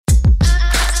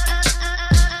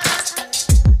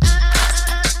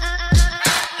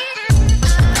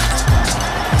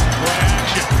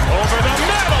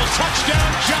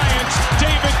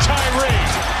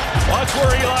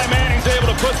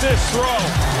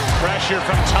pressure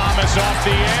from Thomas off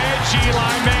the edge.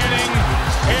 Eli Manning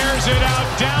airs it out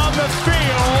down the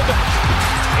field.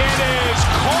 It is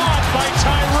caught by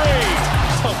Tyree.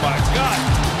 Oh, my God.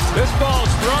 This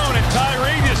ball's thrown, and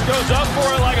Tyree just goes up for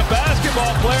it like a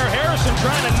basketball player. Harrison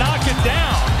trying to knock it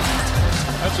down.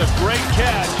 That's a great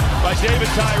catch by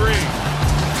David Tyree.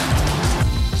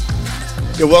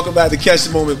 Yo, welcome back to Catch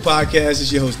the Moment podcast.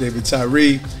 It's your host, David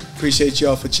Tyree. Appreciate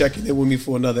y'all for checking in with me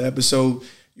for another episode.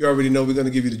 You already know we're going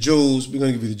to give you the jewels. We're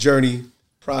going to give you the journey,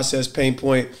 process, pain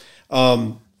point.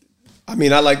 I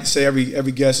like to say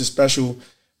every guest is special,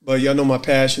 but y'all know my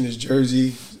passion is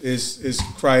Jersey, is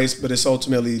Christ, but it's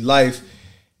ultimately life.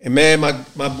 And, man,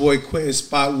 my boy Quinton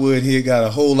Spotwood here got a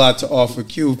whole lot to offer.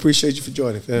 Q, appreciate you for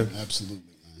joining, fam.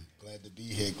 Absolutely, man. Glad to be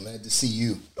here. Glad to see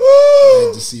you. Ooh.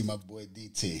 Glad to see my boy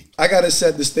DT. I got to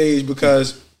set the stage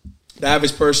because the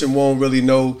average person won't really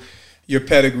know your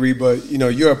pedigree, but, you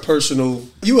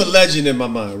a legend in my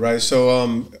mind, right? So,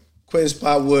 Quinton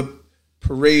Spotwood,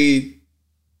 Parade,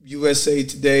 USA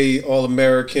Today,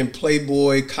 All-American,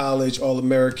 Playboy, College,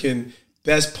 All-American,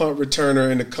 best punt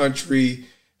returner in the country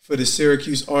for the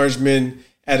Syracuse Orangemen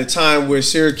at a time where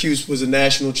Syracuse was a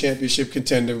national championship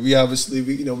contender. We're going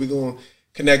to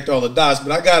connect all the dots,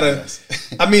 but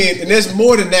and there's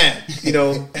more than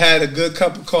that, had a good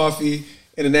cup of coffee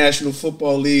in the National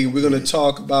Football League. We're going to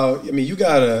talk about, you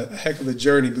got a heck of a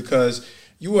journey because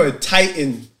you were a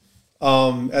titan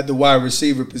at the wide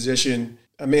receiver position.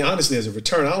 Honestly, as a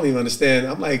returner, I don't even understand.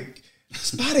 I'm like,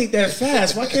 Spot ain't that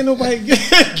fast. Why can't nobody get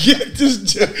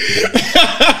this?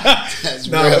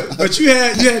 But you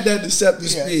had that deceptive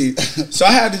speed. So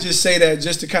I had to just say that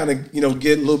just to kind of,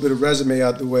 get a little bit of resume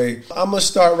out the way. I'm going to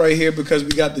start right here because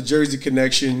we got the Jersey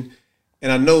connection,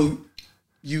 and I know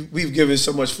we've given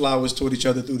so much flowers toward each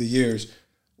other through the years.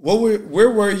 Where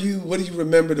were you? What do you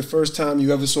remember the first time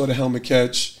you ever saw the helmet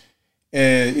catch?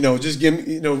 And, just give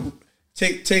me,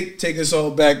 take us all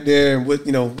back there and what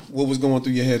was going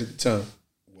through your head at the time.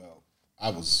 Well, I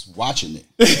was watching it.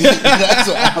 That's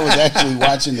what I was actually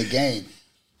watching the game.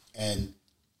 And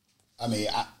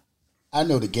I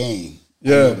know the game.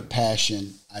 Yeah. I know the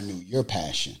passion. I knew your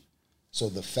passion. So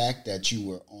the fact that you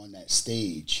were on that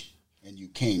stage and you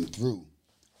came through,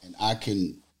 and I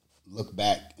can look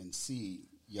back and see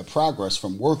your progress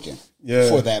from working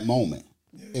for that moment.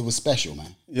 It was special,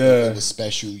 man. Yeah. It was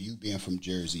special, you being from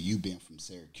Jersey, you being from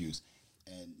Syracuse.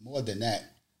 And more than that,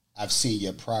 I've seen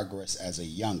your progress as a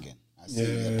youngin'. I see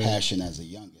your passion as a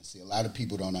youngin'. See, a lot of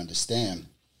people don't understand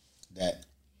that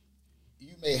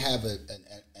you may have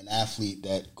an athlete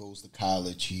that goes to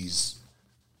college, he's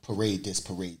parade this,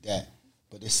 parade that,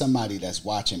 but there's somebody that's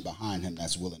watching behind him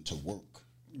that's willing to work.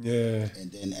 Yeah.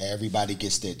 And then everybody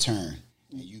gets their turn.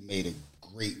 And you made a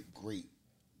great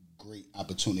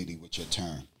opportunity with your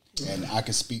turn. And I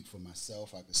can speak for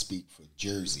myself. I can speak for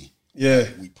Jersey. Yeah.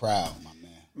 We proud, my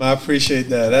man. I appreciate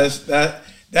that.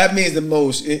 That means the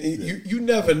most. You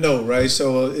never know, right?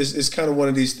 So it's kind of one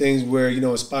of these things where,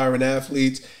 aspiring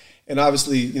athletes, and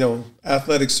obviously,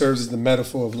 athletics serves as the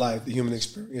metaphor of life, the human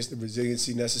experience, the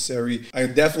resiliency necessary. I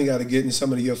definitely got to get in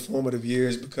some of your formative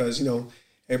years because,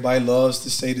 everybody loves to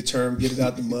say the term, get it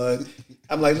out the mud.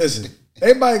 I'm like, listen,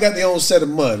 everybody got their own set of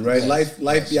mud, right? Yes.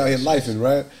 Life be out here lifing,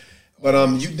 right? But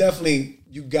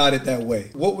you got it that way.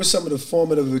 What were some of the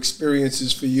formative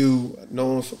experiences for you,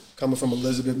 coming from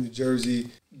Elizabeth, New Jersey,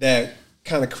 that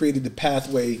kind of created the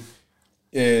pathway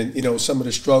and, some of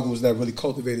the struggles that really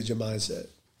cultivated your mindset?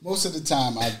 Most of the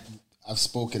time I've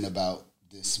spoken about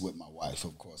this with my wife.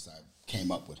 Of course, I came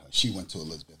up with her. She went to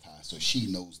Elizabeth High, so she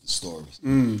knows the stories.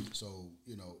 So,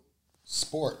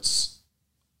 sports,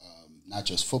 not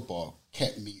just football,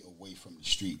 kept me away from the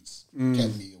streets,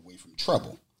 kept me away from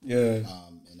trouble. Yeah.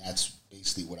 And that's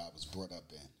basically what I was brought up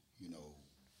in.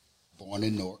 Born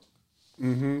in Newark.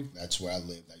 Mm-hmm. That's where I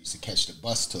lived. I used to catch the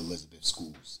bus to Elizabeth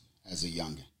schools as a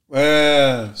youngin'.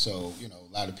 Yeah. So,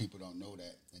 a lot of people don't know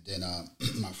that. And then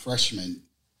my freshman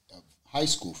year of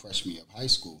high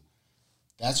school,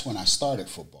 that's when I started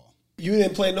football. You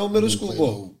didn't play no middle school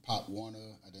ball? No Pop Warner.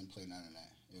 I didn't play none of that.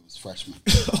 It was freshman.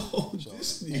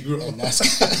 This Negro. And that's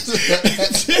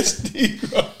this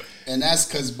Negro. And that's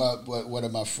because one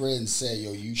of my friends said,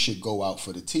 you should go out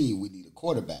for the team. We need a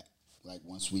quarterback. Like,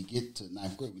 once we get to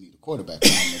 9th grade, we need a quarterback.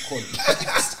 I'm no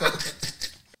quarterback.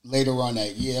 Later on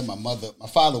that year, my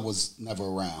father was never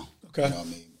around. Okay. My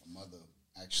mother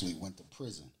actually went to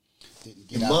prison. Didn't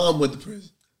get out. Mom went to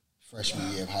prison?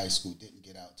 Freshman year of high school. Didn't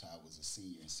get out till I was a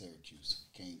senior in Syracuse.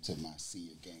 Came to my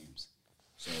senior games.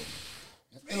 So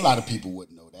a lot of people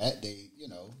wouldn't know that.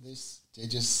 They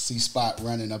just see Spot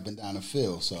running up and down the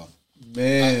field. So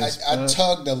I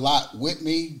tugged a lot with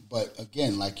me, but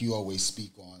again, like you always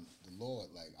speak on, the Lord,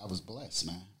 like I was blessed,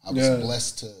 man. I was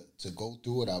blessed to go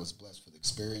through it. I was blessed for the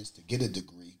experience, to get a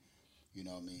degree, you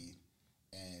know what I mean,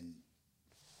 and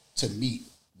to meet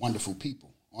wonderful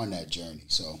people on that journey.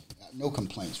 So no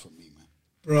complaints from me, man.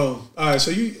 Bro, all right,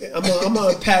 so I'm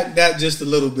gonna unpack that just a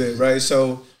little bit, right?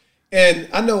 So, and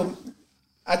I know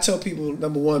I tell people,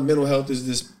 number one, mental health is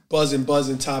this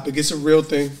buzzing topic. It's a real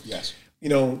thing. Yes. You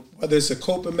know, whether it's a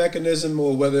coping mechanism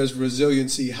or whether it's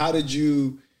resiliency, how did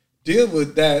you deal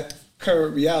with that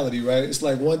current reality, right? It's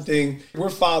like one thing, we're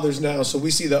fathers now, so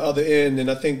we see the other end, and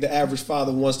I think the average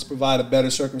father wants to provide a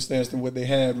better circumstance than what they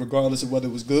had, regardless of whether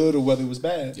it was good or whether it was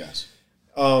bad. Yes.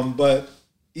 But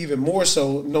even more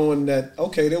so, knowing that,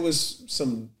 okay, there was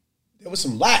some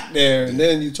lack there, and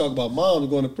then you talk about moms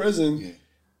going to prison. Yeah.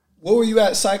 What were you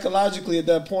at psychologically at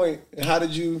that point, and how did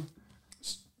you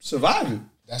survive it?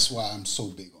 That's why I'm so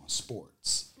big on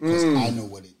sports, because I know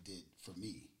what it did for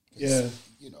me. Yeah.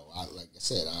 You know, like I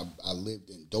said, I lived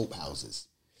in dope houses.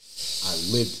 I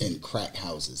lived in crack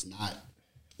houses, not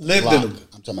lived in them.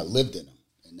 I'm talking about lived in them,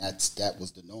 and that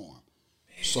was the norm. Man.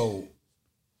 So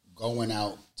going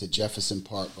out to Jefferson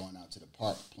Park, going out to the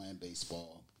park, playing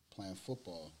baseball, playing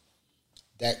football,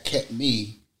 that kept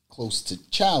me close to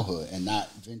childhood and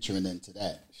not venturing into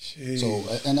that. Jeez.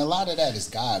 So, and a lot of that is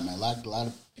God, man. A lot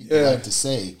of people like to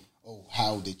say, "Oh,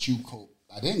 how did you cope?"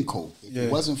 I didn't cope. If it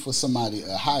wasn't for somebody,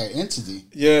 a higher entity,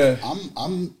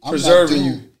 I'm preserving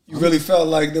you. You really felt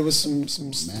like there was some.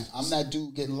 Man, I'm that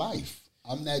dude getting life.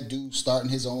 I'm that dude starting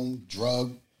his own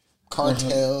drug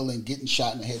cartel and getting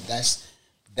shot in the head.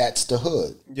 That's the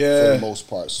hood for the most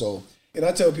part. So, and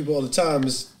I tell people all the time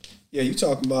is, you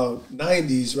talking about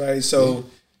 90s, right? So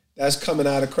that's coming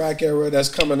out of crack era. That's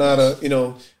coming out of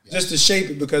just to shape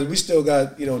it, because we still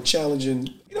got challenging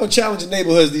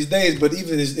neighborhoods these days. But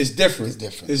even it's different.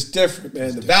 It's different,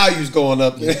 man. The value's going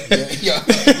up.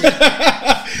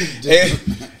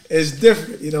 It's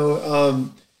different,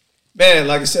 man.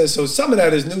 Like I said, so some of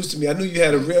that is news to me. I knew you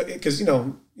had a real, because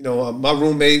my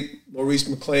roommate Maurice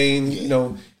McLean,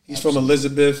 he's from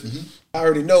Elizabeth. Mm-hmm. I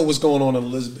already know what's going on in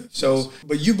Elizabeth. So,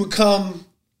 but you become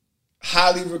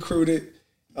highly recruited.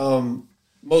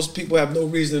 Most people have no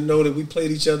reason to know that we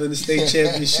played each other in the state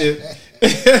championship.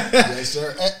 Yes,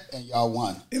 sir. And y'all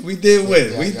won. We did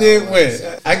win. We did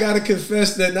win. I got to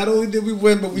confess that not only did we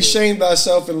win, but we shamed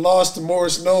ourselves and lost to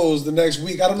Morris Knowles the next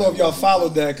week. I don't know if y'all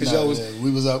followed that, because y'all was we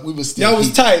was still y'all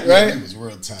was tight, right? Yeah, we was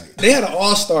real tight. They had an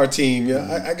all-star team.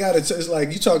 Yeah, I got it. It's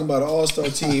like you talking about an all-star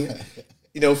team.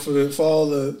 For all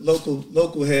the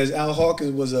local heads, Al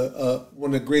Hawkins was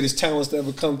one of the greatest talents to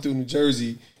ever come through New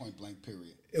Jersey. Point blank, period.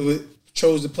 It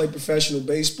chose to play professional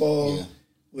baseball. Yeah.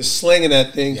 Was slinging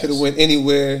that thing. Could have went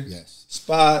anywhere. Yes.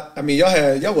 Spot. I mean,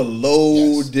 y'all were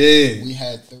loaded. Yes. We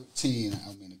had 13.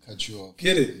 I mean, to cut you off.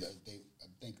 Get it. I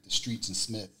think the Streets and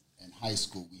Smith in high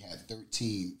school, we had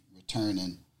 13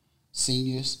 returning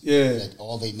seniors. Yeah. That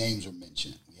all their names were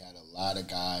mentioned. We had a lot of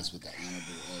guys with the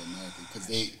honorable All-American, because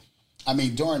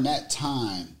during that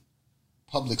time,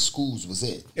 public schools was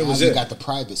it. You got the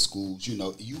private schools.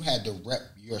 You had to rep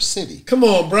your city. Come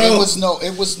on, bro. It was no.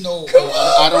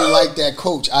 I don't like that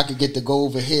coach. I could get to go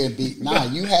over here and be. Nah,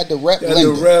 you had to rep. You had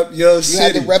to rep your city. You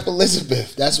had to rep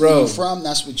Elizabeth. That's where you're from.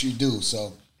 That's what you do.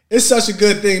 So it's such a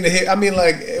good thing to hear. I mean,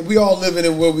 like, we all living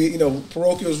in where we,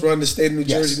 parochials run the state of New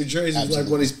Jersey. New Jersey was like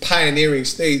one of these pioneering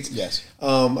states. Yes.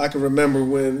 I can remember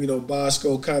when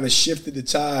Bosco kind of shifted the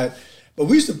tide. But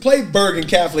we used to play Bergen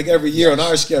Catholic every year on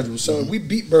our schedule. So we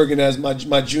beat Bergen as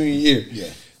my junior year.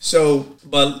 Yeah. So,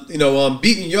 but,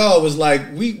 beating y'all was like,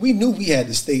 we knew we had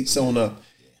the state sewn up.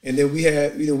 And then we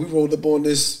had, we rolled up on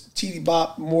this TD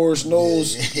Bop, Morris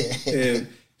Knowles, and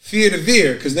Fear to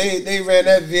Veer, because they ran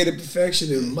that veer to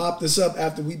perfection and mopped us up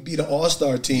after we beat an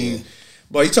all-star team. Yeah.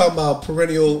 But you talking about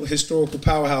perennial historical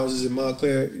powerhouses in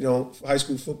Montclair, high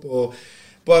school football.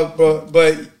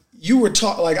 But you were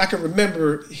taught, like, I can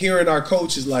remember hearing our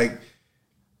coaches, like,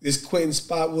 this Quinton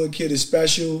Spotwood kid is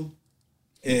special.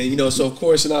 And, so, of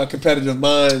course, in our competitive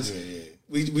minds,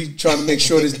 we trying to make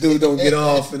sure this dude don't get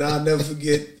off. And I'll never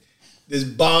forget this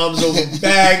bombs over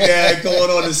Baghdad going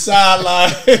on the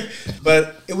sideline.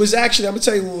 But it was actually, I'm going to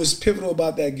tell you what was pivotal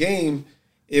about that game.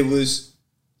 It was,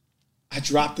 I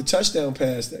dropped the touchdown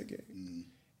pass that game. Mm.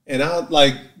 And I'm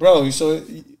like, bro, so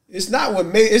it's not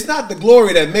the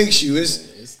glory that makes you.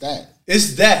 It's that.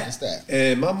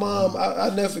 And my mom,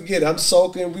 I'll never forget it. I'm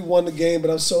sulking. We won the game,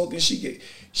 but I'm sulking.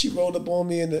 She rolled up on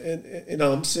me, and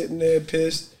I'm sitting there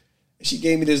pissed. And she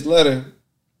gave me this letter,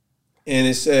 and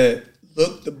it said,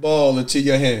 "Look the ball into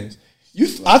your hands." You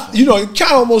kind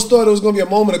of almost thought it was going to be a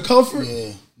moment of comfort.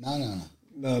 Yeah,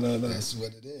 No. That's what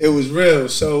it is. It was real.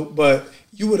 So, but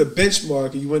you were the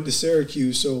benchmark, and you went to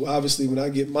Syracuse. So obviously, when I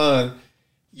get mine,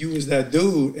 you was that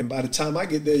dude. And by the time I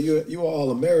get there, you are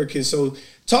all American. So,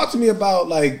 talk to me about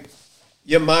like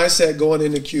your mindset going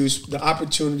into Cuse, the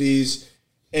opportunities,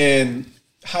 and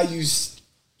how you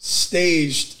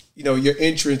staged, your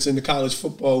entrance into college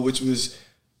football, which was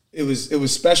it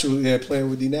was special there playing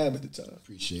with D Nab at the time.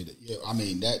 Appreciate it. Yeah, I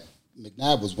mean that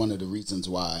McNabb was one of the reasons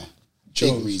why.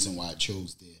 Big reason why I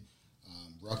chose there.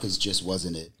 Rutgers just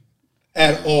wasn't it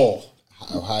at all.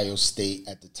 Ohio State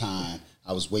at the time,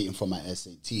 I was waiting for my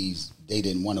SATs. They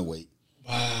didn't want to wait.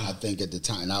 Wow. I think at the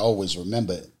time, and I always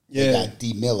remember they got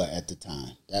D. Miller at the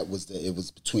time. It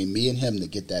was between me and him to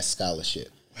get that scholarship,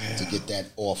 to get that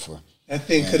offer. That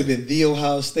thing could have been the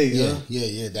Ohio State, huh?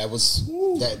 Yeah. That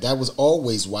was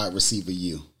always wide receiver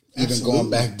U. Even going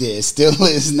back there, it still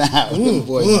is now.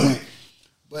 Boy.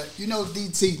 But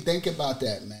DT, think about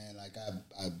that, man. Like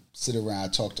I sit around, I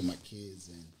talk to my kids,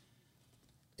 and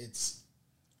it's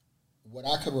what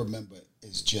I can remember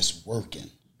is just working.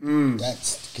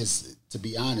 That's because, to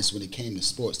be honest, when it came to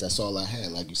sports, that's all I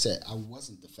had. Like you said, I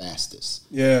wasn't the fastest.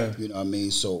 Yeah, you know what I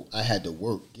mean. So I had to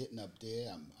work getting up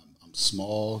there. I'm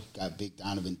small, got big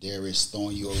Donovan Darius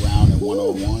throwing you around in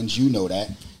 1-on-1s. You know that.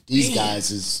 These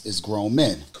guys is grown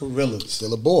men. Gorillas.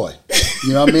 Still a boy.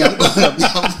 You know what I mean?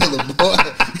 I'm still a boy.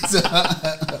 So,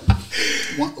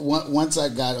 once I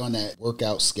got on that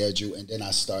workout schedule, and then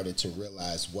I started to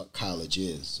realize what college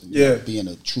is. Being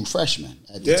a true freshman.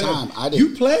 At the time,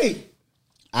 You played.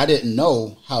 I didn't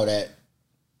know how that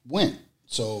went.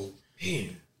 So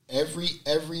every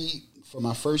for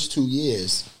my first 2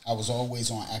 years, I was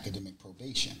always on academic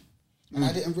probation. And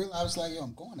I didn't realize, I was like,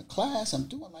 I'm going to class, I'm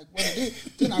doing like what it is.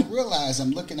 Then I realized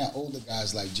I'm looking at older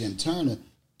guys like Jim Turner,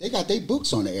 they got their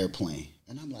books on the airplane.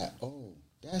 And I'm like, oh,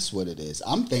 that's what it is.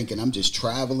 I'm thinking I'm just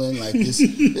traveling like this.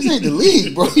 This ain't the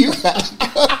league, bro.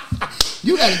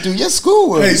 You gotta do your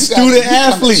schoolwork. Hey, student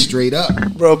athlete. Straight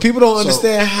up. Bro, people don't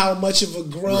understand how much of a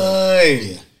grind.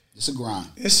 Yeah, it's a grind.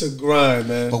 It's a grind,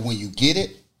 man. But when you get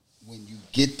it, when you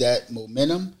get that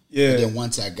momentum, and then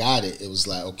once I got it, it was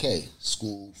like, okay,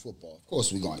 school, football. Of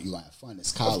course, you're going to have fun.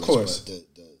 It's college. Of course. But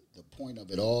the point of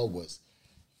it all was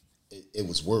it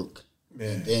was work. Man.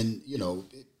 And then,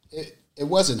 it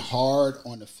wasn't hard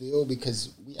on the field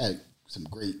because we had some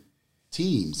great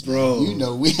teams, bro.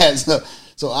 Man. We had some.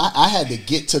 So I had to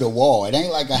get to the wall. It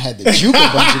ain't like I had to juke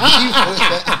a bunch of people.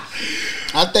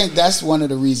 I think that's one of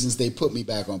the reasons they put me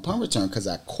back on punt return, because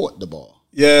I caught the ball.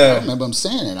 Yeah. I remember I'm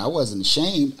saying it. I wasn't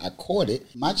ashamed. I caught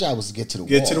it. My job was to get to the wall.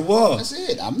 Get to the wall. That's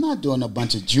it. I'm not doing a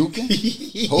bunch of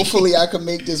juking. Hopefully I can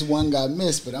make this one guy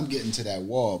miss, but I'm getting to that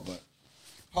wall. But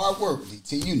hard work,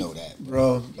 DT. You know that.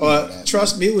 Bro.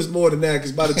 Trust me, it was more than that,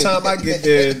 because by the time I get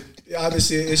there,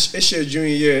 obviously it's your junior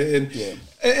year. And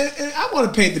I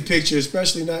want to paint the picture,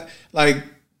 especially not like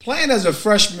playing as a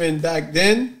freshman back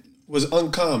then was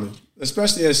uncommon,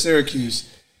 especially at Syracuse.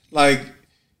 Like,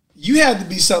 you had to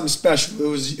be something special.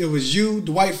 It was you,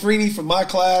 Dwight Freeney from my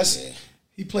class. Yeah.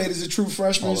 He played as a true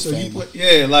freshman, so he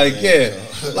played. Like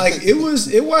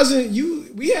it wasn't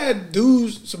you. We had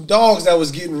some dogs that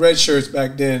was getting red shirts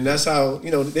back then. That's how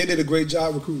they did a great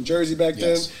job recruiting Jersey back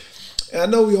then. And I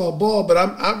know we all ball, but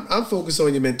I'm focused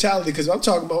on your mentality, because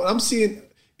I'm seeing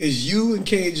is you and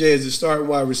KJ as the starting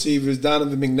wide receivers.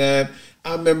 Donovan McNabb.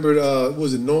 I remember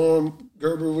was it Norm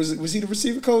Gerber? Was he the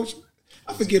receiver coach?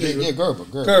 I forget it. Yeah, Gerber,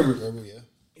 yeah.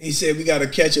 He said we got to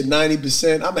catch at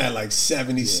 90%. I'm at like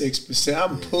 76%.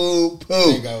 I'm poo. I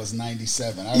think I was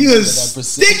 97. You was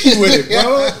sticky with it,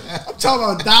 bro. I'm talking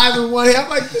about diving one. I'm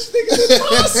like, this nigga's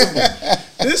impossible.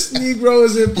 This Negro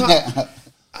is impossible.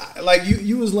 Like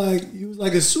you was like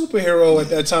a superhero at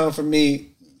that time for me,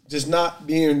 just not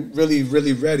being really,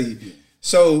 really ready.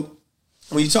 So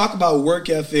when you talk about work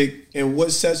ethic and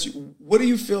what sets you, what do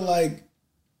you feel like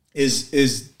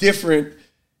is different?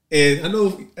 And I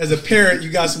know as a parent, you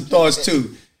got some thoughts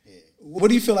too. What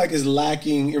do you feel like is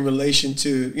lacking in relation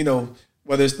to,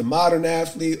 whether it's the modern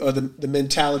athlete or the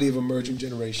mentality of emerging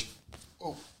generation?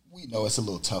 Well, we know it's a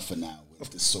little tougher now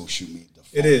with the social media.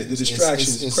 It is. The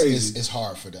distractions is crazy. It's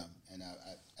hard for them. And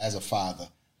as a father,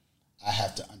 I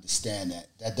have to understand that.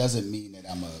 That doesn't mean that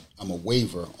I'm a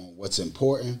waiver on what's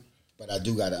important, but I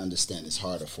do got to understand it's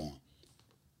harder for them.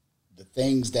 The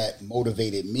things that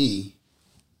motivated me,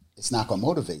 it's not going to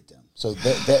motivate them. So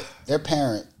their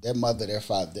parent, their mother, their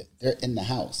father, they're in the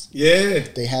house. Yeah.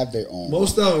 They have their own.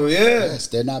 Most of them, yeah. Yes,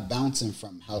 they're not bouncing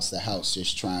from house to house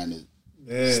just trying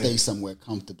to stay somewhere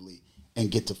comfortably and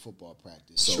get to football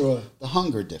practice. So the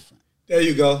hunger different. There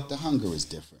you go. The hunger is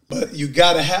different. But you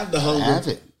got to have the hunger. Have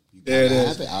it. You got to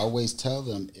have it. I always tell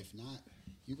them, if not,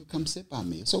 You could come sit by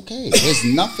me. It's okay. There's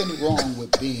nothing wrong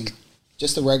with being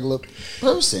just a regular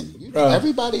person.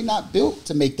 Everybody not built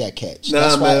to make that catch.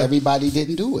 That's why everybody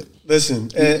didn't do it. Listen,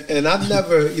 and I've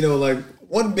never, like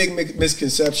one big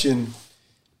misconception.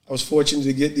 I was fortunate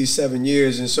to get these 7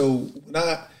 years, and so when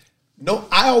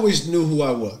I always knew who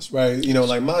I was, right?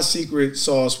 Like my secret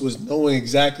sauce was knowing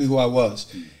exactly who I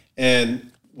was,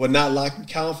 and were not lacking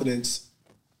confidence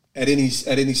at any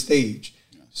stage.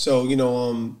 So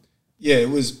it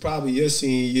was probably your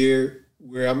senior year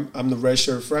where I'm the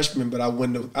redshirt freshman, but I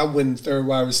win the third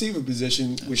wide receiver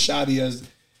position with Shotty as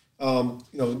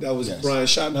that was Brian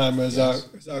Schottenheimer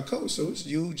as our coach. So it's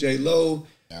you, J. Lo,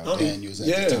 Daniels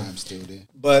at the time still there.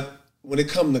 But when it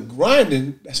come to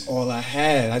grinding, that's all I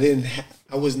had.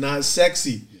 I was not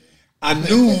sexy. I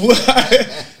knew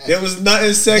there was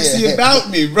nothing sexy about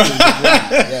me, bro.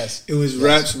 It was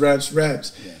raps.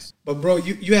 Yes. But bro,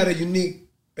 you had a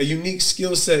unique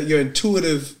skill set. You're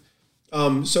intuitive.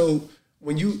 So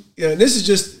when and this is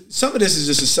just some of this is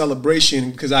just a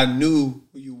celebration because I knew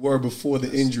who you were before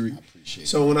the injury. I appreciate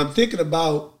so when I'm thinking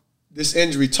about this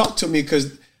injury, talk to me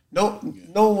because no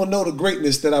one will know the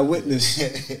greatness that I witnessed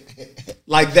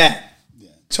like that. Yeah.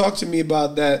 Talk to me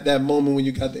about that moment when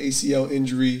you got the ACL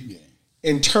injury. Yeah.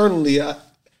 Internally,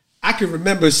 I can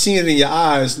remember seeing it in your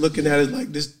eyes, looking at it like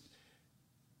this.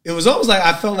 It was almost like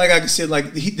I felt like I could say,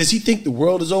 like, does he think the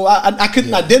world is over? I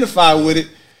couldn't identify with it.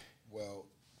 Well,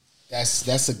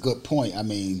 that's a good point. I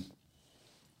mean,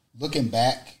 looking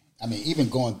back, even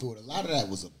going through it, a lot of that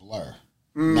was a blur.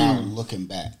 Now looking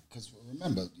back, because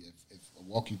remember, if I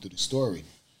walk you through the story,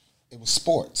 it was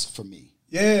sports for me.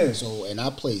 Yeah. So, and I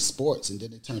played sports, and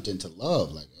then it turned into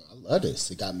love. Like, I love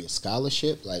this. It got me a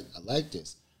scholarship. Like, I like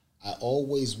this. I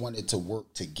always wanted to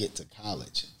work to get to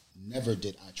college. Never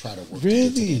did I try to work to get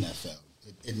to the NFL.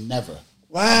 It never.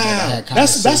 Wow.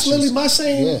 That's literally my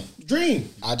same dream.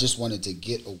 I just wanted to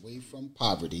get away from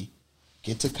poverty,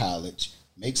 get to college,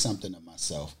 make something of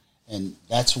myself. And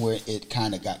that's where it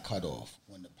kind of got cut off.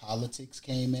 When the politics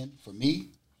came in, for me,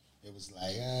 it was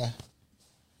like, I'm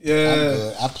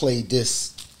good. I played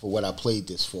this for what I played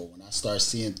this for. When I started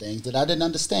seeing things that I didn't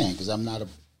understand, because I'm not a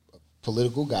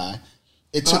political guy,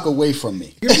 it took away from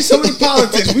me. Give me some of the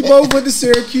politics. We both went to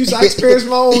Syracuse. I experienced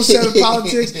my own set of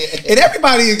politics. And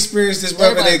everybody experienced this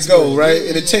wherever they go, right?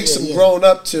 And it takes some growing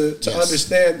up to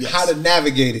understand how to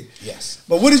navigate it. Yes.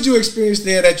 But what did you experience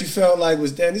there that you felt like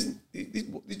was, damn,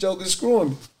 these jokers are screwing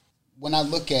me? When I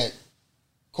look at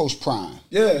Coach Prime,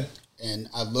 and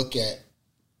I look at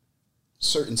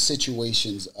certain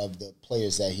situations of the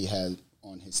players that he had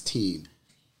on his team,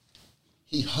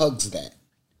 he hugs that.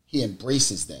 He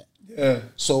embraces that. Yeah.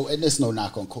 So, and there's no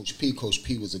knock on Coach P. Coach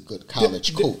P was a good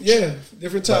college coach. Yeah.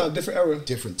 Different time, different era.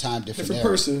 Different time, different era.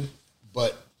 Person.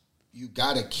 But you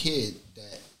got a kid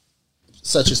that,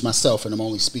 such as myself, and I'm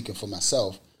only speaking for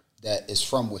myself, that is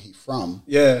from where he's from.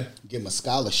 Yeah. Give him a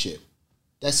scholarship.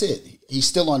 That's it. He's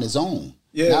still on his own.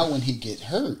 Yeah. Now when he get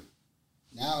hurt,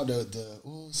 now the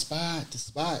spot,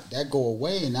 that go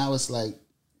away, and now it's like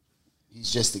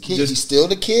he's just a kid. He's still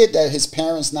the kid that his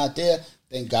parents not there.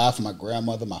 Thank God for my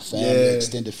grandmother, my family,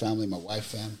 extended family, my wife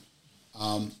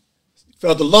family.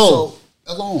 Felt alone. So,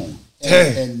 alone.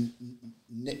 And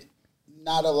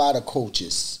not a lot of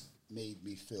coaches made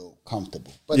me feel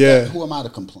comfortable. But who am I to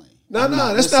complain? No,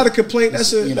 that's not a complaint.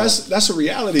 That's a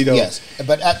reality, though. Yes,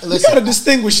 but listen, you got to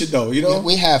distinguish it, though.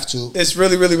 We have to. It's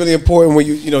really, really, really important when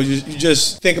you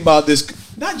just think about this.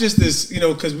 Not just this,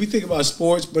 because we think about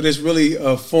sports, but it's really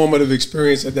a formative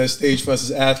experience at that stage for us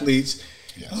as athletes.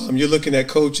 Yes. You're looking at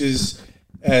coaches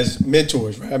as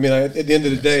mentors, right? At the end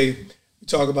of the day, we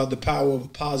talk about the power of a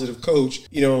positive coach.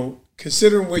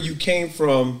 Considering where you came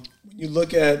from, when you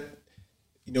look at,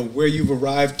 where you've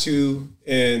arrived to,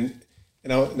 and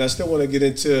I still want to get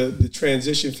into the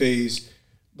transition phase,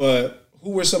 but who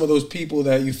were some of those people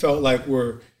that you felt like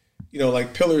were,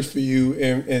 like pillars for you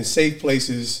and safe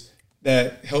places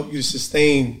that helped you to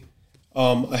sustain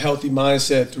a healthy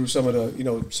mindset through some of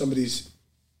the, some of these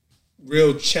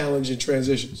real challenging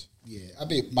transitions? Yeah,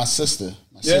 my sister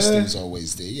was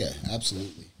always there. Yeah,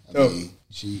 absolutely.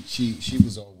 She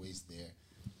was always there.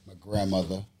 My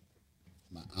grandmother,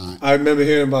 my aunt. I remember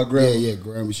hearing about grandma. Yeah,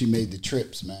 grandma. She made the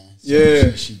trips, man.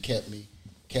 So she kept me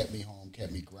home,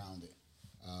 kept me grounded.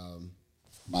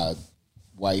 My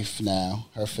wife now,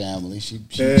 her family, she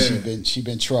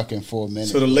been trucking for a minute.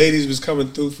 So the ladies was coming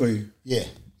through for you. Yeah,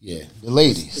 the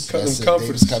ladies.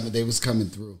 They was coming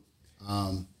through.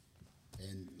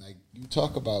 You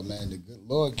talk about, man, the good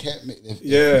Lord kept me.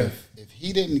 If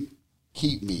he didn't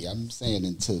keep me, I'm saying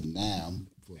until now, I'm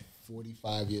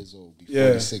 45 years old, be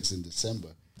 46 in December,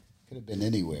 could have been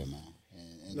anywhere, man.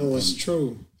 No, it's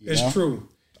true. It's true.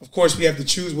 Of course, we have to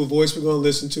choose what voice we're going to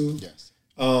listen to. Yes.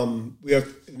 We have,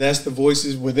 and that's the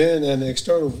voices within and the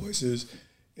external voices.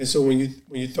 And so when you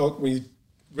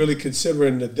really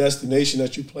considering the destination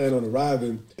that you plan on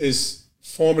arriving, is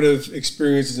formative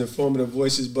experiences and formative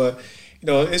voices. But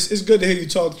it's good to hear you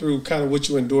talk through kind of what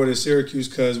you endured at Syracuse,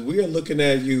 because we are looking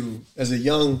at you as a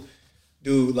young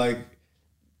dude. Like,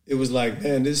 it was like,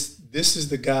 man, this is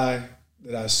the guy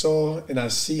that I saw, and I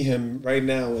see him right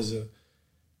now as a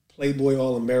Playboy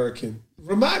All-American.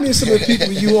 Remind me of some of the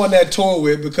people you on that tour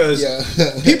with, because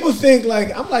people think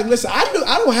like, I'm like, listen, I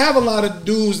don't have a lot of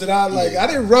dudes that I like. I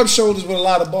didn't rub shoulders with a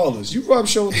lot of ballers. You rub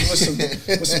shoulders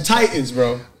with some titans,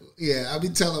 bro. Yeah, I be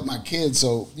telling my kids.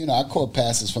 So I caught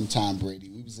passes from Tom Brady.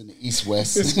 We was in the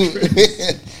East-West.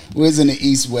 We was in the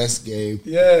East-West game.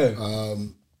 Yeah.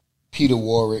 Peter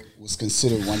Warwick was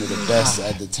considered one of the best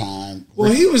at the time. Well,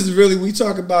 he was really, we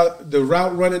talk about the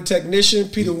route running technician.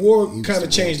 Peter Warwick kind of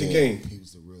changed the game. He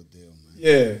was the real deal, man.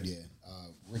 Yeah. Yeah.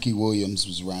 Ricky Williams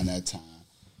was around that time.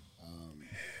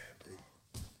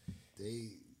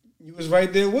 You was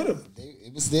right there with him.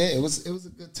 It was there. It was a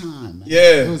good time, man.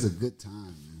 Yeah. It was a good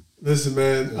time, man. Listen,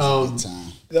 man. It was a good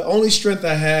time. The only strength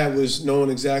I had was knowing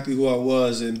exactly who I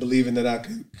was and believing that I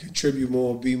could contribute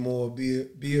more, be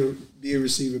a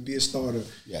receiver, be a starter.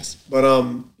 Yes. But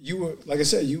you were, like I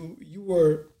said, you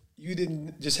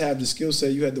didn't just have the skill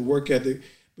set, you had the work ethic.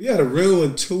 We had a real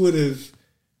intuitive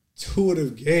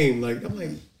game. Like, I'm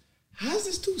like, how's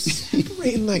this dude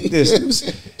separating like this?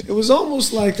 It was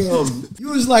almost like he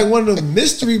was like one of the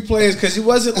mystery players, because he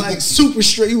wasn't like super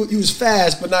straight. He was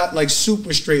fast, but not like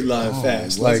super straight line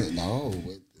fast.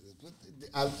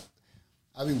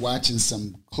 I've been watching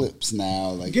some clips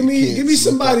now. Like, give me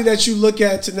somebody that you look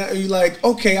at tonight and you're like,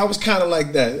 okay, I was kind of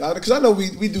like that, because I know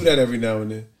we do that every now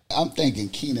and then. I'm thinking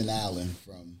Keenan Allen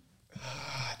from.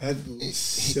 That dude's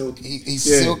silky. He's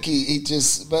silky. He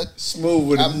just, but smooth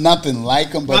with him. I'm nothing like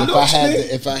him. But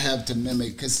if I have to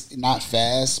mimic, because not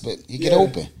fast, but he get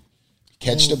open,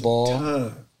 catch the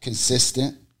ball,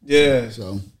 consistent. Yeah.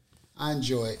 So I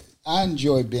enjoy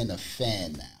being a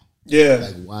fan now. Yeah.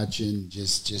 Like watching,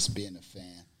 just being a fan.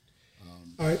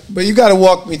 All right, but you got to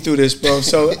walk me through this, bro.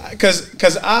 So,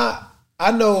 because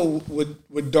I know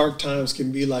what dark times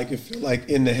can be like, if like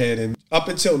in the head, and up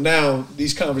until now,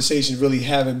 these conversations really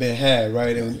haven't been had,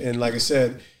 right? And like I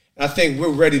said, I think we're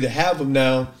ready to have them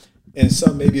now, and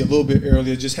some maybe a little bit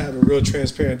earlier, just have a real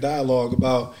transparent dialogue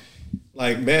about,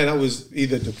 like, man, I was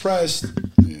either depressed,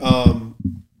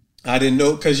 I didn't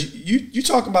know, because you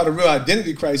talk about a real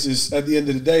identity crisis at the end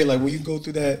of the day. Like, when you go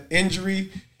through that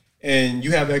injury and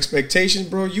you have expectations,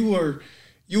 bro, you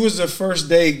was the first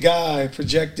day guy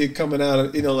projected coming out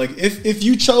of, like, if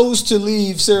you chose to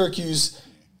leave Syracuse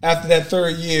after that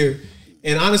third year,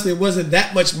 and honestly, it wasn't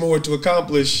that much more to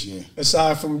accomplish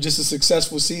aside from just a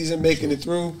successful season, making it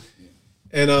through.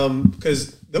 And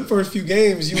because the first few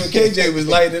games, you and KJ was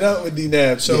lighting it up with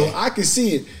D-Nab, so I could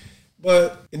see it.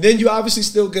 And then you obviously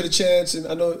still get a chance, and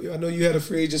I know you had a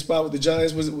free agent spot with the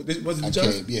Giants. Was it the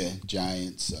Giants?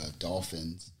 Giants,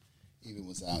 Dolphins. Even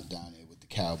was out down there with the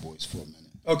Cowboys for a minute.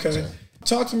 Okay. So,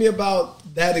 talk to me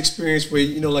about that experience where,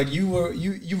 like, you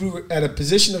were at a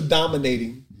position of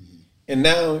dominating, and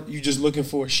now you're just looking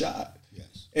for a shot.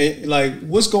 Yes. And, like,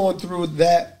 what's going through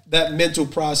that mental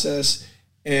process,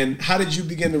 and how did you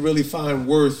begin to really find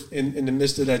worth in the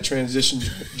midst of that transition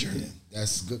journey?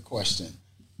 That's a good question.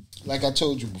 Like I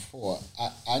told you before,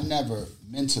 I never,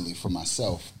 mentally for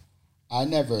myself, I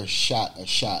never shot a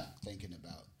shot thinking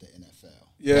about the NFL.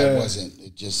 Yeah.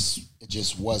 It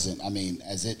just wasn't. I mean,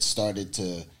 as I started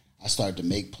to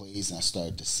make plays and I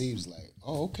started to see, it was like,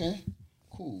 oh, okay,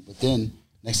 cool. But then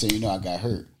next thing you know, I got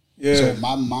hurt. Yeah. So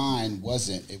my mind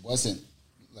wasn't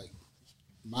like,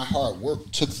 my hard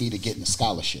work took me to getting a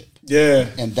scholarship. Yeah.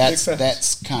 And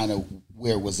that's kind of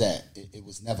where it was at. It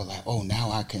was never like, oh, now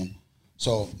I can.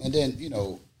 So, and then,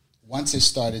 once it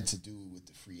started to do with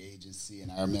the free agency,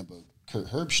 and I remember Kurt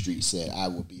Herbstreit said I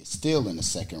would be a steal in the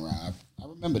second round. I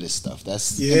remember this stuff.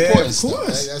 That's important stuff.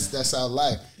 Right? That's our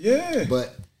life. Yeah.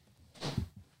 But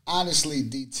honestly,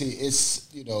 DT, it's,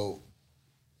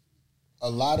 a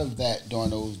lot of that during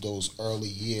those early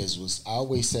years was, I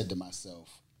always said to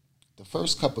myself, the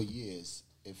first couple of years,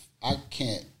 if I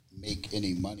can't make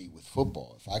any money with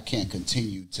football, if I can't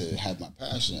continue to have my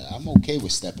passion, I'm okay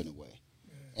with stepping away.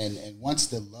 And once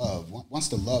the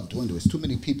love dwindles, too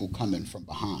many people coming from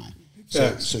behind.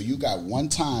 So you got one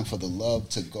time for the love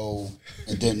to go,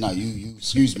 and then you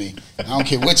excuse me, I don't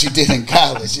care what you did in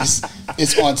college.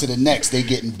 It's on to the next. They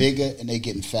getting bigger and they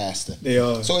getting faster. They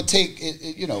are. So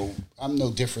I'm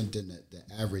no different than the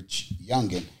average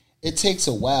youngin. it takes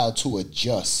a while to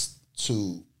adjust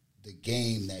to the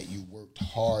game that you worked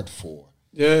hard for.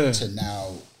 Yeah. To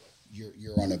now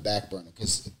you're on a back burner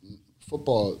because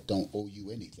football don't owe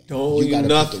you anything. Don't owe you gotta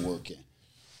nothing. put the work in.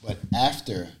 But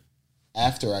after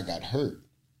I got hurt,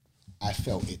 I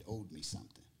felt it owed me something.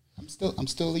 I'm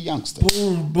still a youngster.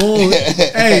 Boom, boom.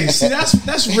 Hey, see,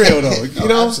 that's real though. You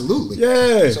know, absolutely.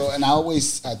 Yeah. So, and I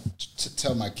always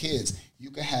tell my kids, you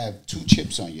can have 2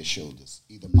 chips on your shoulders,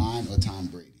 either mine or Tom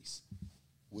Brady's.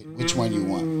 Which one you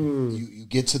want? You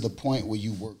get to the point where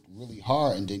you work really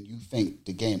hard, and then you think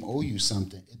the game owe you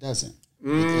something. It doesn't.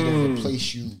 It'll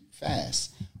replace you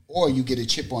fast. Or you get a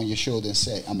chip on your shoulder and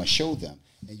say, "I'm gonna show them,"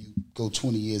 and you go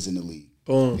 20 years in the league.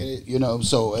 Boom. You know,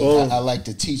 so I like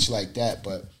to teach like that,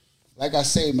 but. Like I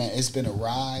say, man, it's been a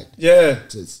ride. Yeah.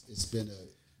 It's been a...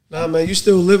 Nah, man, you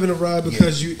still living a ride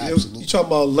because you talking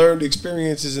about learned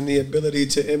experiences and the ability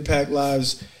to impact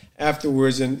lives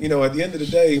afterwards. And, you know, at the end of the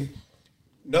day,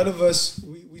 none of us,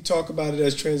 we talk about it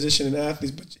as transitioning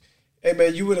athletes, but, hey,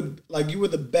 man, you were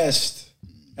the best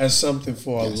at something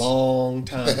for a long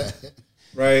time,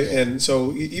 right? Yeah. And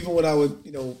so even when I would,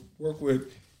 you know, work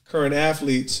with current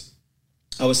athletes,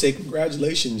 I would say,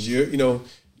 congratulations,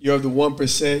 you're the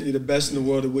 1%. You're the best in the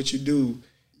world at what you do,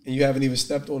 and you haven't even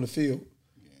stepped on the field.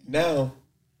 Now,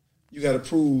 you got to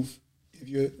prove if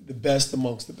you're the best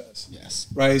amongst the best. Yes.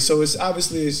 Right. So it's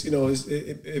obviously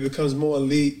it becomes more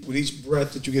elite with each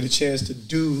breath that you get a chance to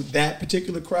do that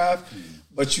particular craft.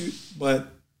 But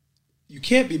you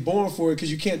can't be born for it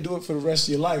because you can't do it for the rest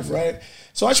of your life. Right.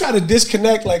 So I try to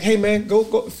disconnect. Like, hey man,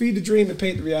 go feed the dream and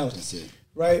paint the reality. That's it.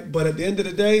 Right. But at the end of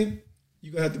the day,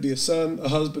 you're gonna have to be a son, a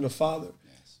husband, a father.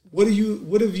 What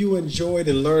have you enjoyed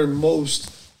and learned most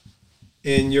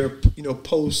in your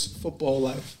post football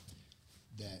life?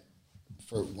 That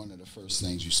for one of the first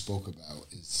things you spoke about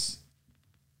is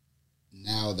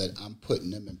now that I'm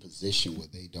putting them in position where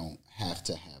they don't have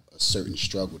to have a certain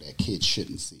struggle that kids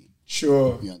shouldn't see.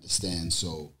 Sure. You understand?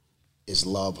 So it's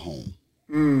love home.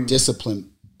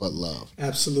 Discipline but love.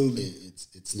 Absolutely.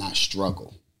 It's not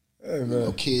struggle.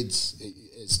 Hey, kids,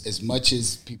 as much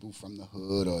as people from the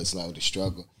hood or it's like the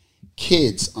struggle,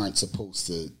 kids aren't supposed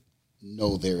to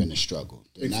know they're in a struggle.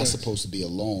 They're not supposed to be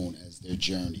alone as they're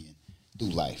journeying through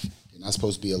life. They're not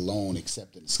supposed to be alone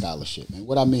accepting a scholarship. And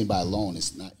what I mean by alone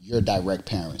is not your direct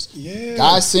parents. Yeah.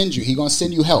 God sends you. He's going to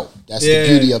send you help. That's the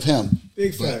beauty of him.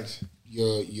 Big facts.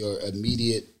 Your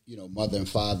immediate, mother and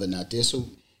father not there. So,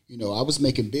 I was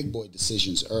making big boy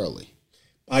decisions early.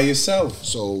 By yourself.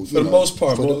 So for the most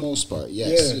part. For the most part,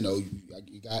 yes. Yeah.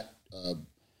 You got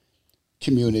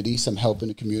community, some help in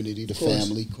the community, the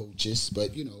family, coaches,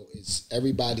 but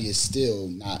everybody is still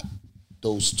not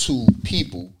those 2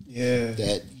 people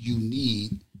that you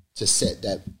need to set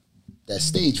that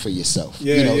stage for yourself.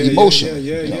 Emotionally.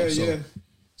 Yeah.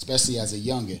 Especially as a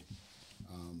youngin.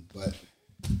 But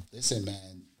listen,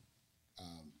 man,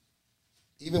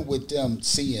 even with them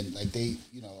seeing like they,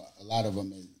 a lot of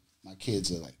them. My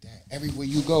kids are like, Dad, everywhere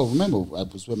you go. Remember, I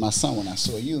was with my son when I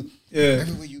saw you. Yeah.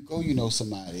 Everywhere you go, you know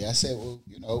somebody. I said, well,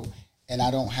 and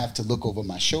I don't have to look over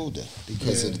my shoulder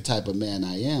because of the type of man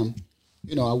I am.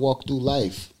 I walk through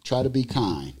life, try to be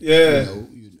kind. Yeah.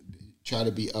 Try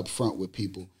to be upfront with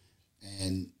people.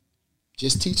 And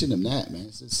just teaching them that, man.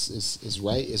 It's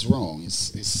right, it's wrong.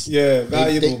 It's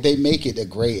valuable. They make it a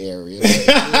gray area.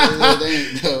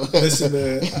 Listen,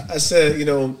 man, I said,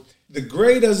 the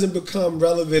gray doesn't become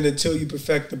relevant until you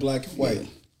perfect the black and white,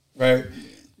 right?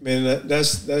 I mean,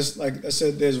 that's like I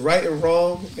said. There's right and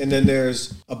wrong, and then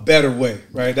there's a better way,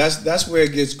 right? That's where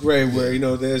it gets gray. Where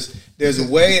there's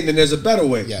a way, and then there's a better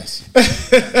way. Yes,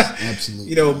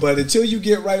 absolutely. But until you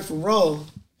get right from wrong,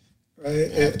 right?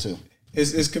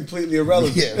 It's completely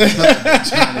irrelevant. Yeah,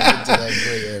 trying to get to that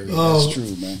gray area. That's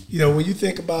true, man. When you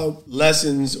think about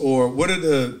lessons or what are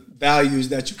the values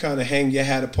that you kind of hang your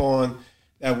hat upon.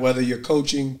 That whether you're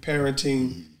coaching,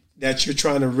 parenting, that you're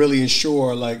trying to really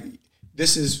ensure, like,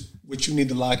 this is what you need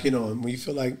to lock in on. When you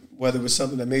feel like whether it was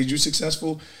something that made you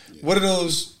successful, what are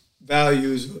those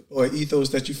values or ethos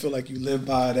that you feel like you live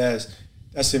by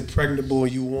that's impregnable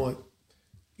and you want,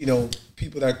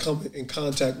 people that come in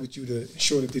contact with you to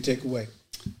ensure that they take away?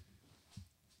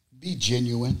 Be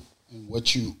genuine in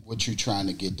what you're trying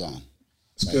to get done.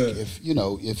 It's good. If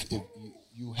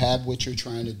you have what you're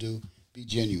trying to do, be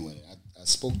genuine. I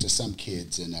spoke to some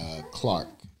kids in Clark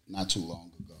not too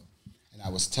long ago, and I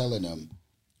was telling them,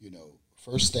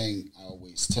 first thing I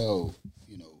always tell,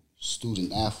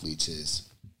 student athletes is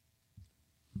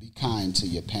be kind to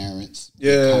your parents, be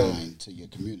kind to your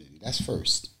community. That's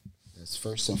first. That's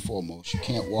first and foremost. You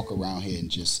can't walk around here and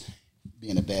just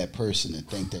being a bad person and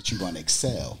think that you're going to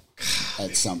excel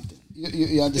at something.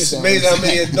 You understand? It's amazing how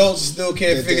many adults still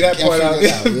can't figure that part out.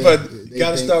 Yeah. But you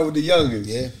got to start with the youngest.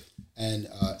 Yeah, and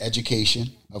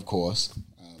education, of course.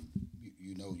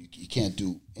 You can't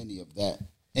do any of that,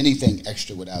 anything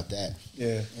extra without that.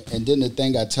 Yeah. And then the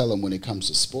thing I tell them when it comes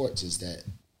to sports is that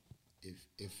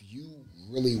if you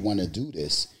really want to do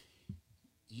this,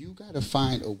 you got to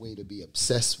find a way to be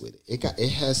obsessed with it.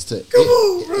 It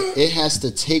has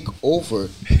to take over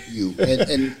you.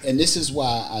 And this is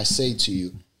why I say to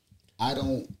you, I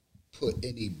don't put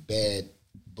any bad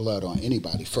blood on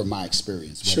anybody from my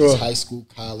experience. Whether it's high school,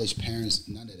 college, parents,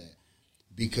 none of that.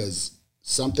 Because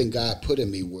something God put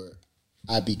in me where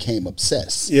I became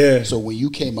obsessed. Yeah. So when you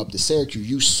came up to Syracuse,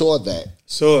 you saw that.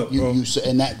 Saw it, bro. You saw,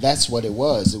 and that's what it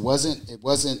was. It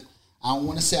wasn't. I don't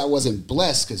want to say I wasn't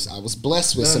blessed because I was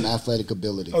blessed with some athletic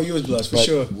ability. Oh, you was blessed for but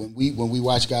sure. When we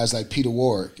watch guys like Peter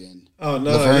Warwick and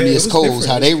Lavernius Coles,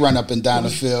 how they run up and down the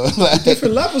field, like,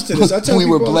 different levels to this. I tell we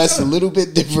were people blessed a little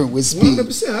bit different with speed.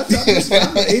 100%.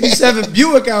 I'm an '87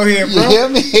 Buick out here, bro. You hear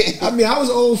me? I mean, I was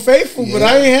Old Faithful, but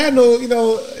I ain't had no.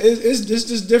 It's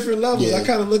just different levels. Yeah. I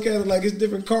kind of look at it like it's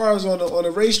different cars on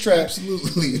a racetrack.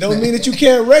 Absolutely. It don't mean that you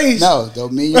can't race. No,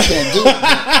 don't mean you can't do it.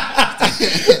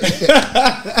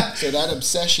 So that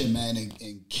obsession, man,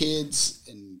 and kids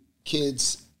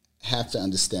have to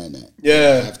understand that.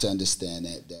 Yeah. They have to understand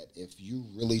that if you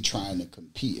really trying to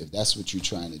compete, if that's what you're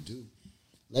trying to do,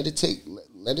 let it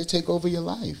take over your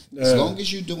life. Yeah. As long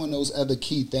as you're doing those other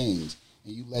key things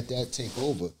and you let that take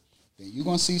over, then you're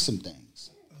gonna see some things.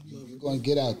 You're gonna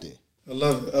get out there. I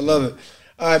love it.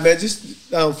 All right, man. Just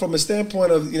from a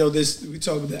standpoint of this, we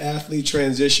talk about the athlete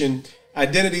transition.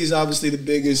 Identity is obviously the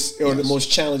biggest or the most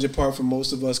challenging part for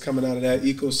most of us coming out of that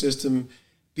ecosystem.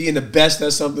 Being the best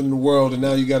at something in the world, and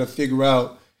now you got to figure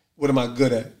out, what am I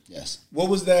good at? Yes. What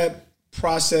was that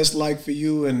process like for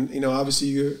you? And obviously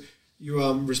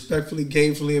you're respectfully,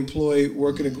 gainfully employed,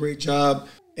 working a great job.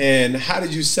 And how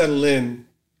did you settle in?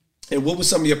 And what was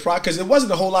some of your because it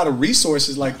wasn't a whole lot of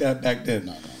resources like that back then.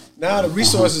 No. Now the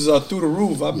resources are through the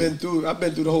roof. I've been through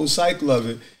the whole cycle of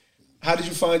it. How did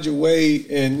you find your way?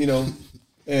 And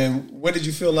and when did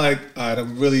you feel like, all right,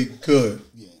 I'm really good?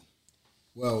 Yeah.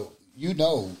 Well,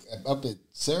 up at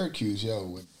Syracuse,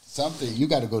 with something, you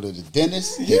got to go to the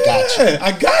dentist. They got you.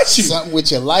 I got you. Something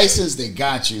with your license, they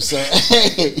got you. So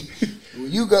hey,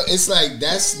 when you go, it's like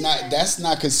that's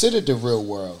not considered the real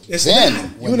world. It's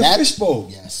then you in a fishbowl.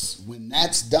 Yes, when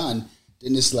that's done,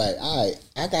 then it's like, all right,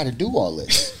 I got to do all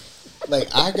this. Like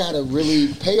I got to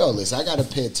really pay all this. I got to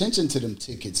pay attention to them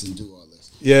tickets and do all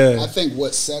this. Yeah. I think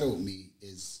what settled me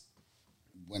is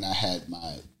when I had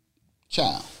my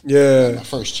child. Yeah. My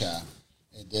first child.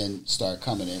 And then start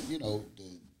coming in.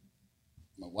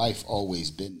 My wife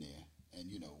always been there. And,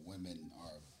 women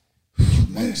are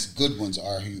humongous. Good ones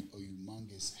are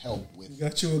humongous help with. You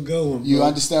got you a good one, bro. You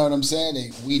understand what I'm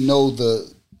saying? We know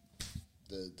the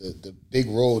big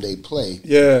role they play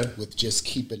with just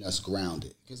keeping us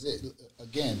grounded. Because,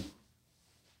 again,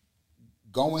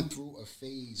 going through a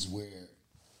phase where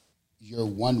you're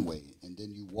one way and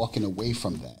then you're walking away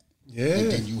from that. Yeah.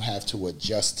 And then you have to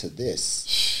adjust to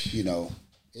this.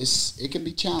 It can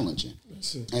be challenging.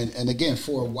 And again,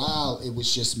 for a while, it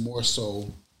was just more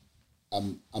so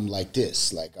I'm like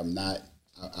this. Like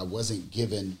I wasn't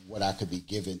given what I could be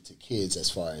given to kids as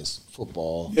far as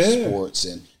football, sports,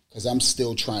 and because I'm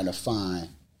still trying to find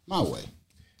my way.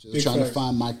 Trying to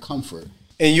find my comfort.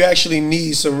 And you actually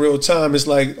need some real time. It's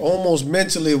like almost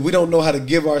mentally, we don't know how to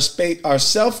give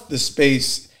ourselves the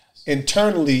space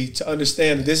internally to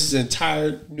understand that this is an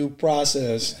entire new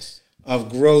process of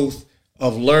growth,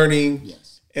 of learning.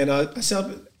 Yes. And I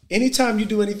said, anytime you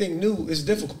do anything new, it's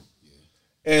difficult.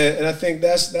 Yeah. And I think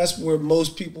that's where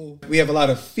most people, we have a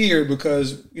lot of fear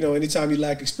because, anytime you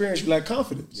lack experience, you lack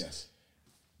confidence. Yes.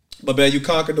 But, man, you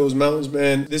conquered those mountains,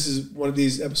 man. This is one of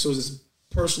these episodes that's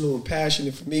personal and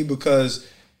passionate for me because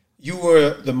you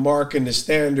were the mark and the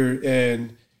standard.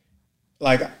 And,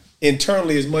 like,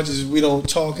 internally, as much as we don't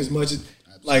talk as much as,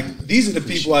 like, these are the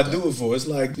people I do it for. It's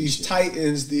like these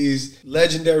titans, these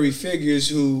legendary figures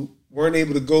who weren't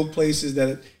able to go places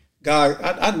that God,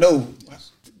 I know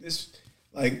this,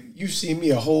 like, you see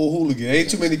me a whole hooligan. Ain't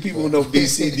too many people who know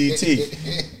BCDT.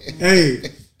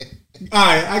 Hey, all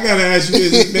right, I got to ask you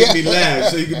this to make me laugh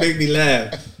so you can make me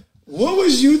laugh. What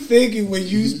was you thinking when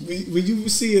you were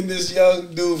seeing this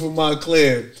young dude from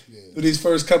Montclair through these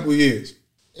first couple of years?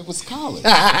 It was college.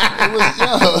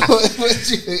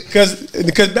 Because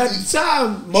back at the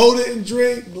time, Mo didn't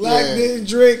drink, Black didn't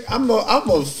drink. I'm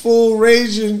a full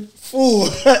raging fool,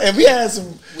 and we had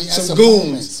some goons.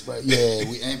 Moments, but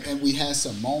we had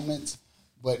some moments,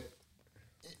 but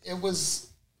it was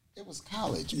it was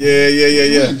college. Yeah.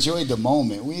 We enjoyed the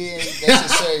moment. We ain't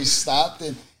necessarily stopped,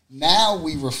 and now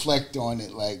we reflect on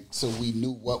it like so we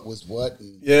knew what was what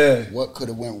and what could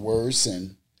have went worse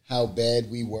and how bad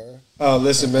we were. Oh,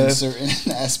 listen, man. In certain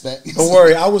aspects. Don't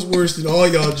worry, I was worse than all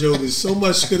y'all jokers. So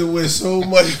much could have went so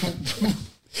much.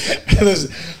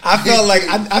 Listen, I felt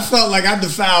like I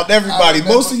defiled everybody.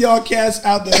 Most of y'all cats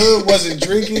out the hood wasn't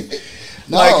drinking.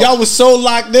 No. Like y'all was so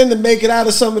locked in to make it out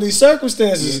of some of these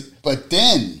circumstances. Yeah, but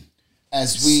then,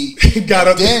 as we got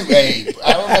up,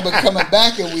 I remember coming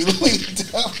back and we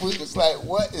linked up. We was like,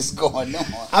 "What is going on?"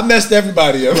 I messed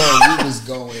everybody up. Bro, we was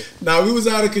going. We was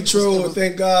out of control, and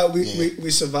thank God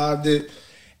we survived it.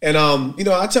 And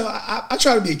I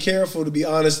try to be careful, to be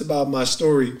honest about my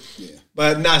story,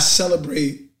 but not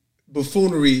celebrate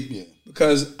buffoonery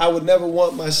because I would never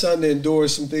want my son to endure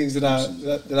some things that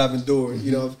I've endured.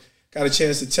 Mm-hmm. I've got a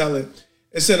chance to tell it.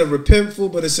 It's in a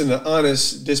repentful, but it's in an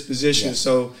honest disposition. Yeah.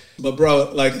 So, but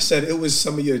bro, like I said, it was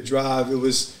some of your drive. It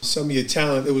was some of your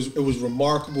talent. It was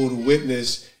remarkable to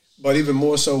witness, but even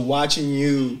more so watching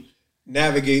you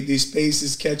navigate these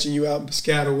spaces, catching you out in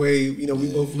Piscataway. We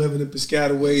both living in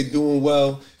Piscataway, doing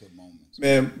well. Good moments.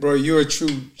 Man, bro, you're a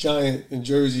true giant in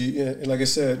Jersey. And like I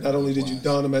said, not only did you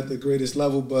don them at the greatest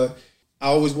level, but I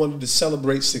always wanted to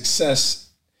celebrate success,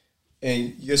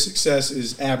 and your success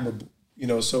is admirable.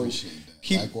 So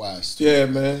likewise. Yeah,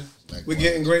 man. Likewise. We're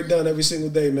getting great done every single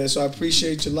day, man. So I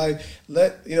appreciate your life.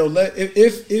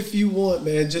 If you want,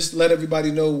 man, just let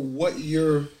everybody know what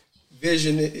your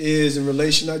vision is in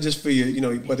relation, not just for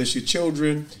your, whether it's your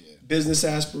children, business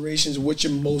aspirations, what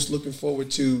you're most looking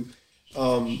forward to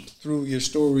through your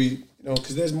story,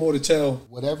 because there's more to tell.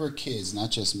 Whatever kids, not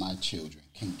just my children,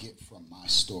 can get from my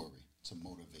story to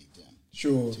motivate them.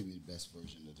 Sure. To be the best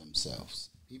version of themselves.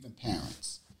 Even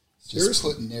parents. Just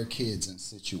putting their kids in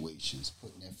situations,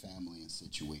 putting their family in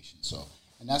situations. So,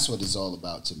 and that's what it's all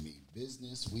about to me.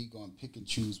 Business, we gonna pick and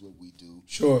choose what we do.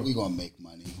 Sure, we gonna make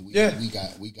money. We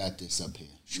got this up here.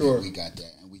 Sure, we got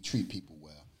that, and we treat people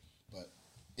well. But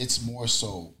it's more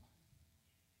so.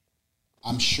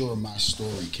 I'm sure my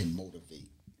story can motivate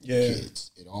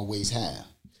kids. It always have.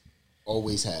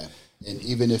 And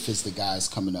even if it's the guys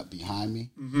coming up behind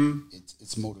me,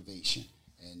 it's motivation,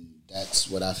 and that's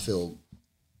what I feel.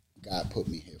 God put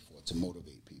me here for, to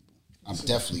motivate people. I'm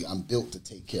built to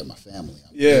take care of my family.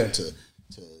 I'm built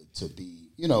to be,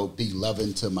 be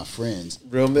loving to my friends.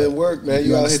 Real men work, man.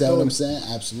 You understand what I'm saying?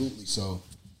 Absolutely. So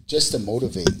just to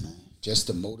motivate, man. Just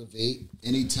to motivate.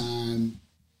 Anytime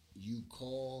you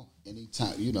call,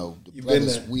 anytime, the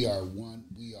brothers, we are one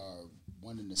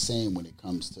and the same when it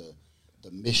comes to the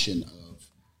mission of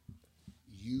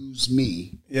use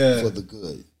me for the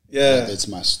good. Yeah. Whether it's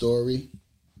my story,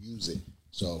 use it.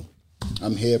 So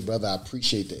I'm here, brother. I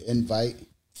appreciate the invite.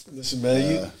 Listen,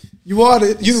 man, you are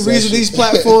the reason these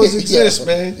platforms exist,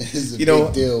 man. It's a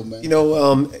big deal, man.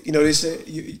 They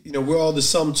say we're all the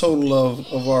sum total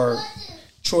of our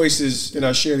choices and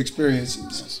our shared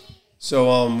experiences.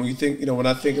 So when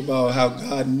I think about how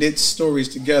God knits stories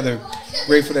together,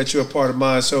 grateful that you're a part of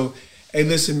mine. So hey,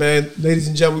 listen, man, ladies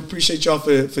and gentlemen, we appreciate y'all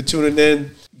for tuning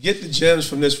in. Get the gems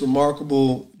from this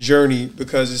remarkable journey,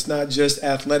 because it's not just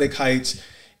athletic heights.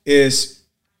 It's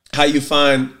how you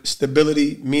find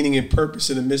stability, meaning, and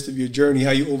purpose in the midst of your journey,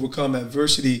 how you overcome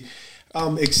adversity,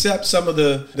 accept some of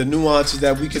the nuances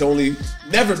that we could only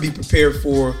never be prepared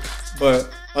for, but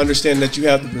understand that you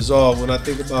have the resolve. When I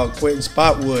think about Quinton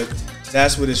Spotwood,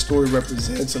 that's what his story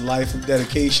represents, a life of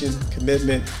dedication,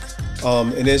 commitment,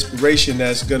 and inspiration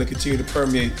that's going to continue to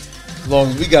permeate as long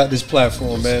as we got this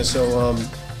platform, man. So,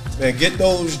 man, get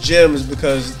those gems,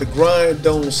 because the grind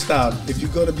don't stop. If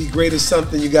you're going to be great at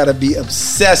something, you got to be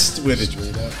obsessed with it.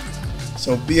 Straight up.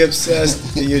 So be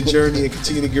obsessed in your journey and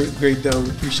continue to get great done.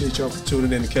 We appreciate y'all for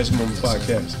tuning in to Catch the Moment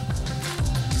Podcast.